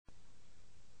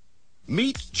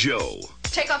Meet Joe.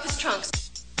 Take off his trunks.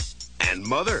 And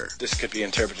Mother. This could be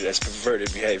interpreted as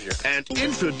perverted behavior. And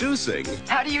introducing...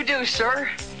 How do you do, sir?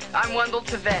 I'm Wendell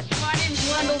Tibet. My name's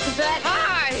Wendell Tibet.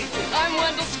 Hi, I'm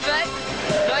Wendell Tibet.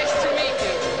 Nice to meet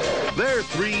you. They're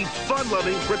three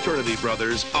fun-loving fraternity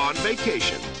brothers on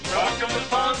vacation. Welcome to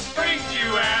Palm Springs,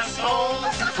 you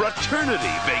assholes!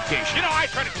 Fraternity Vacation. You know, I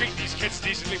try to treat these kids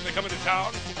decently when they come into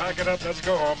town. Pack it up, let's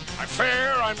go home. I'm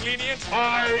fair, I'm lenient.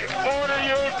 I order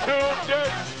you to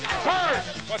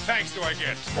disperse! What thanks do I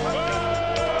get?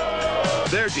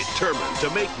 They're determined to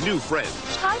make new friends.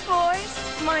 Hi,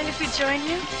 boys. Mind if we join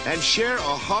you? And share a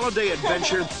holiday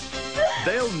adventure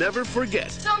they'll never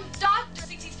forget. Some doctor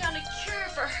thinks he's found a cure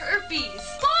for herpes.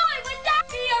 Boy, would that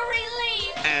be a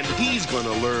relief! And he's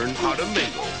gonna learn how to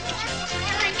mingle.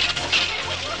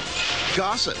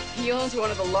 Gossip. He owns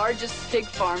one of the largest pig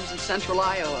farms in central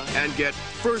Iowa. And get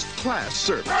first-class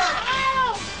service.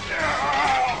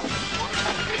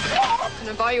 Can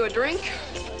I buy you a drink?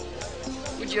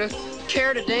 Would you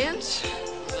care to dance?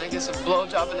 I guess a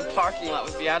blowjob in the parking lot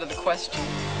would be out of the question.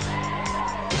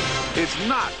 It's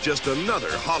not just another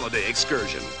holiday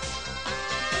excursion.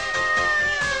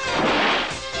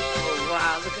 Oh,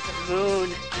 wow, look at the moon.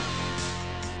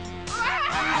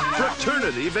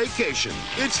 Fraternity Vacation.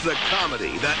 It's the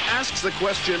comedy that asks the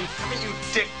question, You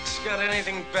dicks got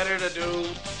anything better to do?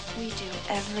 We do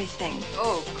everything.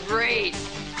 Oh, great.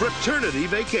 Fraternity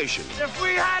Vacation. If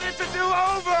we had it to do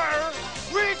over,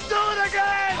 we'd do it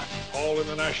again! All in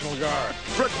the National Guard.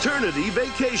 Fraternity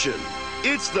Vacation.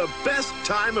 It's the best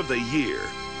time of the year.